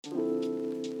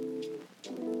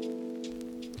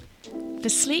The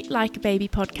Sleep Like a Baby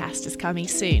podcast is coming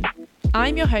soon.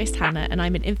 I'm your host Hannah, and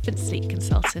I'm an infant sleep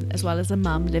consultant as well as a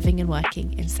mum living and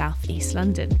working in South East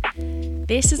London.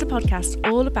 This is a podcast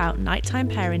all about nighttime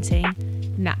parenting,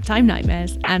 naptime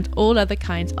nightmares, and all other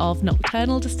kinds of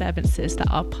nocturnal disturbances that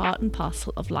are part and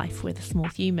parcel of life with a small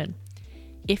human.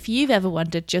 If you've ever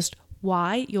wondered just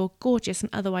why your gorgeous and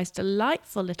otherwise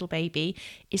delightful little baby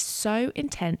is so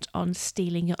intent on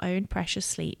stealing your own precious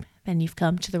sleep, then you've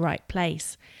come to the right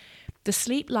place. The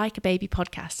Sleep Like a Baby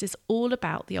podcast is all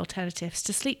about the alternatives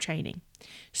to sleep training.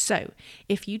 So,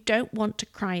 if you don't want to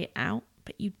cry it out,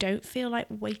 but you don't feel like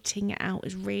waiting it out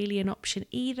is really an option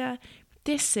either,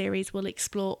 this series will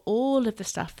explore all of the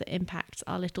stuff that impacts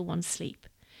our little one's sleep.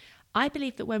 I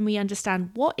believe that when we understand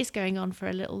what is going on for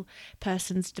a little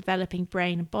person's developing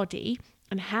brain and body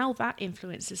and how that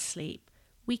influences sleep,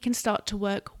 we can start to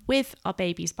work with our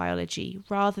baby's biology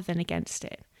rather than against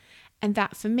it. And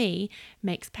that, for me,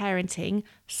 makes parenting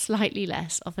slightly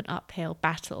less of an uphill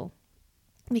battle,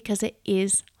 because it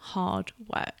is hard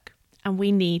work and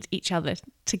we need each other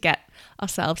to get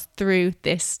ourselves through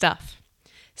this stuff.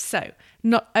 So,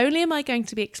 not only am I going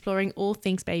to be exploring all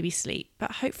things baby sleep,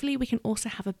 but hopefully we can also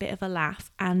have a bit of a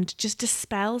laugh and just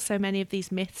dispel so many of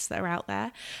these myths that are out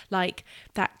there, like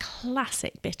that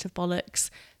classic bit of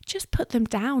bollocks, just put them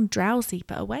down drowsy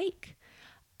but awake.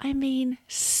 I mean,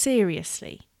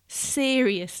 seriously,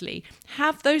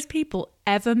 have those people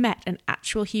ever met an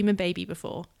actual human baby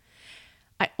before?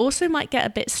 I also might get a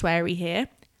bit sweary here,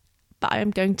 but I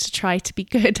am going to try to be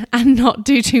good and not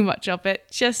do too much of it,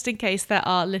 just in case there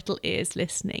are little ears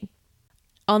listening.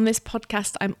 On this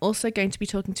podcast, I'm also going to be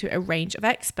talking to a range of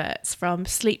experts, from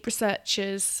sleep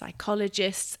researchers,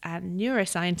 psychologists, and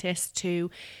neuroscientists to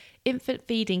infant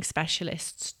feeding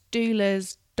specialists,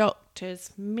 doulas,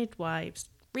 doctors, midwives,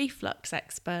 reflux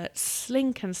experts,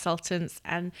 sling consultants,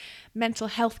 and mental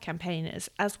health campaigners,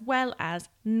 as well as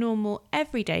normal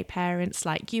everyday parents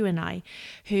like you and I,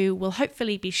 who will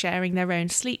hopefully be sharing their own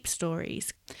sleep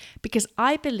stories. Because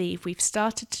I believe we've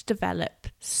started to develop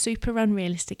super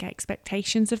unrealistic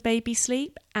expectations of baby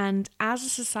sleep, and as a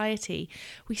society,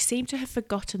 we seem to have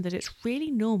forgotten that it's really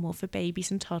normal for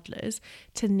babies and toddlers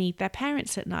to need their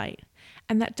parents at night,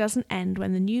 and that doesn't end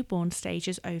when the newborn stage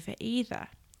is over either.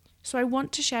 So I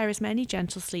want to share as many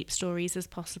gentle sleep stories as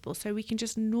possible so we can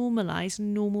just normalise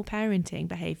normal parenting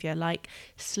behaviour, like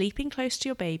sleeping close to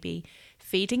your baby,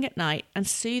 feeding at night, and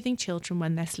soothing children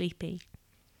when they're sleepy.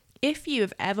 If you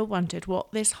have ever wondered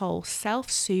what this whole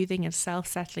self-soothing and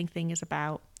self-settling thing is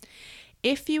about,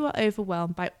 if you are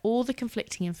overwhelmed by all the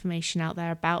conflicting information out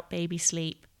there about baby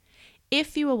sleep,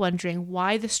 if you are wondering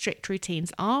why the strict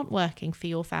routines aren't working for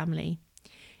your family,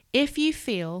 if you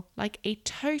feel like a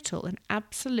total and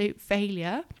absolute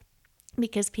failure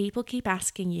because people keep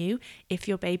asking you if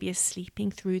your baby is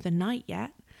sleeping through the night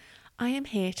yet, I am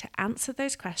here to answer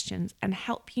those questions and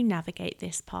help you navigate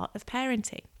this part of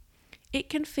parenting. It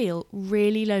can feel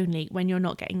really lonely when you're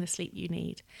not getting the sleep you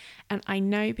need, and I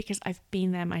know because I've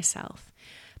been there myself.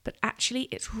 But actually,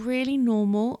 it's really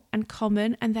normal and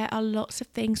common, and there are lots of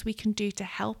things we can do to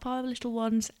help our little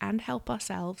ones and help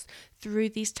ourselves through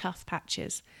these tough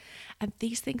patches. And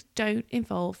these things don't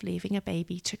involve leaving a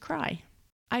baby to cry.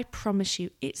 I promise you,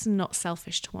 it's not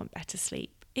selfish to want better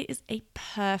sleep. It is a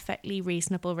perfectly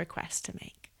reasonable request to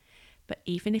make. But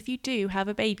even if you do have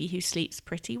a baby who sleeps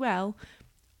pretty well,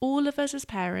 all of us as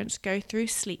parents go through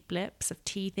sleep blips of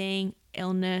teething,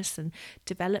 illness, and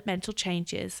developmental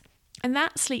changes. And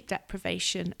that sleep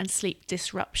deprivation and sleep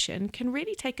disruption can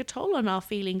really take a toll on our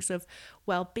feelings of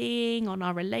well-being, on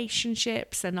our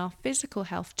relationships, and our physical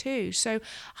health too. So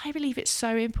I believe it's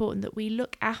so important that we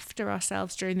look after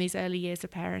ourselves during these early years of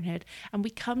parenthood, and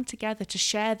we come together to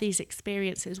share these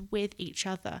experiences with each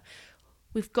other.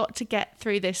 We've got to get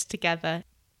through this together.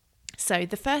 So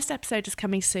the first episode is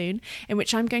coming soon, in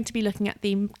which I'm going to be looking at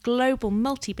the global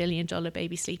multi-billion-dollar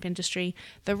baby sleep industry,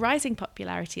 the rising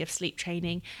popularity of sleep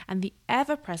training, and the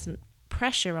ever-present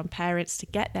pressure on parents to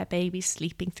get their babies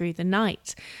sleeping through the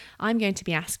night. I'm going to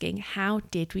be asking, how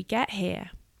did we get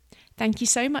here? Thank you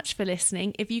so much for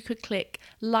listening. If you could click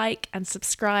like and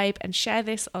subscribe and share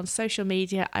this on social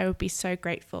media, I would be so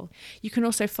grateful. You can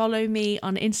also follow me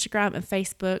on Instagram and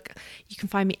Facebook. You can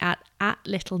find me at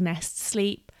Little Nest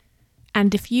Sleep.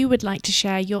 And if you would like to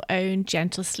share your own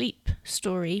gentle sleep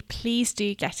story, please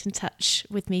do get in touch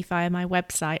with me via my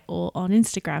website or on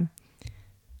Instagram.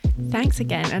 Thanks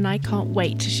again, and I can't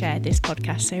wait to share this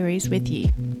podcast series with you.